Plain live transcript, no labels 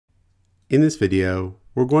In this video,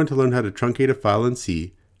 we're going to learn how to truncate a file in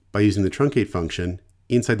C by using the truncate function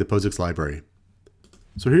inside the POSIX library.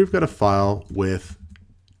 So here we've got a file with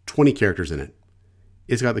 20 characters in it.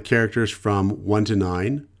 It's got the characters from 1 to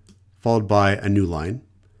 9, followed by a new line,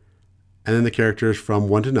 and then the characters from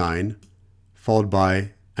 1 to 9, followed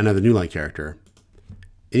by another new line character.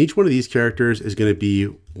 And each one of these characters is going to be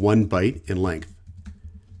 1 byte in length.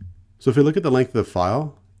 So if we look at the length of the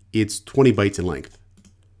file, it's 20 bytes in length.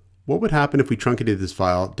 What would happen if we truncated this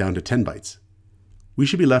file down to 10 bytes? We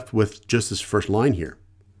should be left with just this first line here.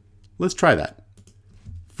 Let's try that.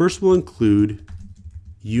 First, we'll include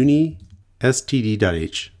uni.std.h.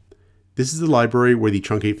 This is the library where the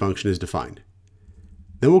truncate function is defined.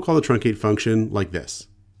 Then we'll call the truncate function like this.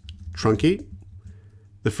 Truncate.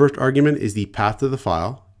 The first argument is the path to the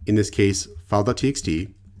file, in this case, file.txt.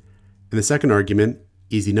 And the second argument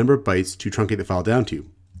is the number of bytes to truncate the file down to.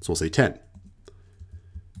 So we'll say 10.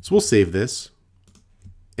 So we'll save this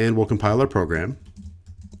and we'll compile our program.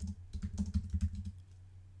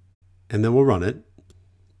 And then we'll run it.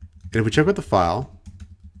 And if we check out the file,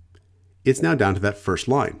 it's now down to that first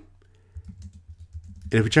line.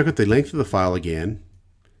 And if we check out the length of the file again,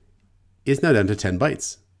 it's now down to 10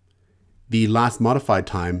 bytes. The last modified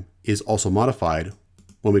time is also modified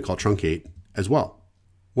when we call truncate as well.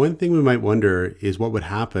 One thing we might wonder is what would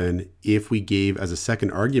happen if we gave as a second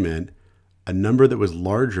argument a number that was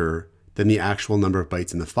larger than the actual number of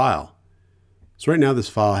bytes in the file. So right now this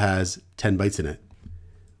file has 10 bytes in it.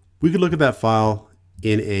 We could look at that file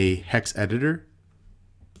in a hex editor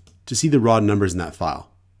to see the raw numbers in that file.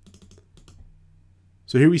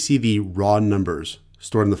 So here we see the raw numbers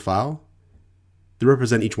stored in the file that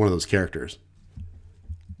represent each one of those characters.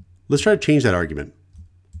 Let's try to change that argument.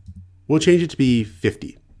 We'll change it to be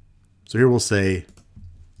 50. So here we'll say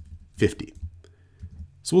 50.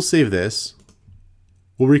 So we'll save this,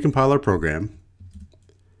 we'll recompile our program,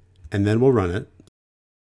 and then we'll run it.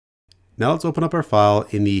 Now let's open up our file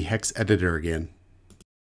in the hex editor again.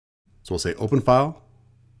 So we'll say open file,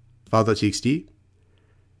 file.txt,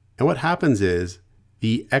 and what happens is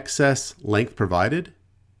the excess length provided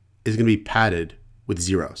is going to be padded with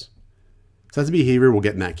zeros. So that's the behavior we'll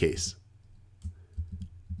get in that case.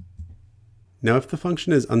 Now, if the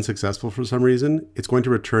function is unsuccessful for some reason, it's going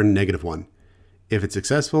to return -1. If it's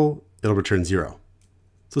successful, it'll return 0.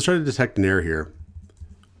 So let's try to detect an error here.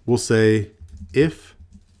 We'll say if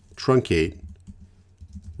truncate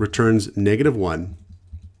returns -1,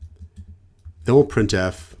 then we'll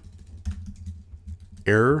printf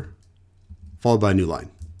error followed by a new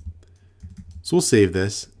line. So we'll save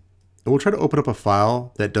this and we'll try to open up a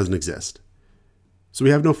file that doesn't exist. So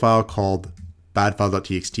we have no file called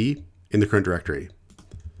badfile.txt in the current directory.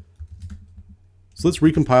 So let's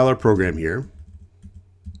recompile our program here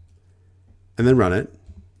and then run it.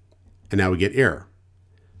 And now we get error.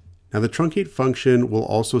 Now the truncate function will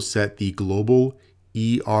also set the global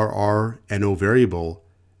ERRNO variable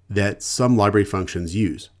that some library functions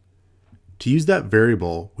use. To use that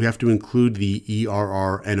variable, we have to include the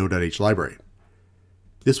ERRNO.h library.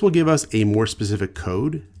 This will give us a more specific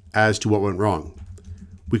code as to what went wrong.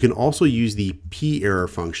 We can also use the PError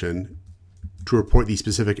function to report the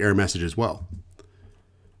specific error message as well.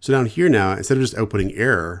 So down here now, instead of just outputting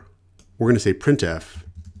error, we're going to say printf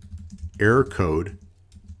error code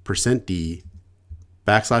 %d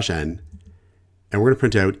 \n, and we're going to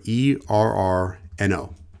print out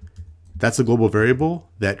ERRNO. That's the global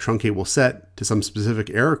variable that truncate will set to some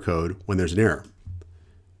specific error code when there's an error.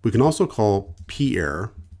 We can also call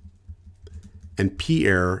PError, and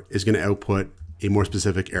PError is going to output a more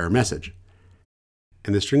specific error message.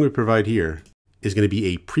 And the string we provide here is going to be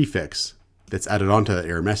a prefix that's added onto that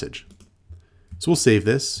error message. So we'll save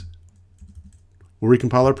this, we'll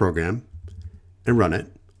recompile our program and run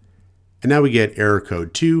it. And now we get error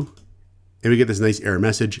code 2, and we get this nice error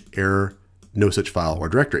message, error, no such file or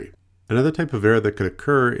directory. Another type of error that could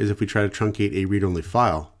occur is if we try to truncate a read-only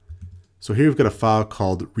file. So here we've got a file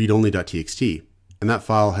called readonly.txt, and that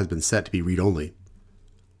file has been set to be read-only.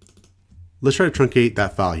 Let's try to truncate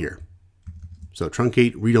that file here. So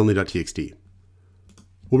truncate readonly.txt.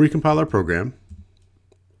 We'll recompile our program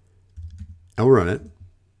and we'll run it.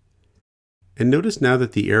 And notice now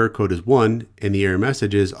that the error code is 1 and the error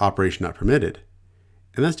message is operation not permitted.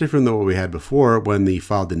 And that's different than what we had before when the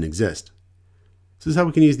file didn't exist. So this is how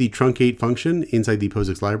we can use the truncate function inside the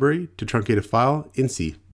POSIX library to truncate a file in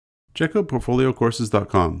C. Check out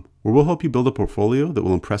portfoliocourses.com, where we'll help you build a portfolio that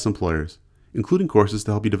will impress employers, including courses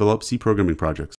to help you develop C programming projects.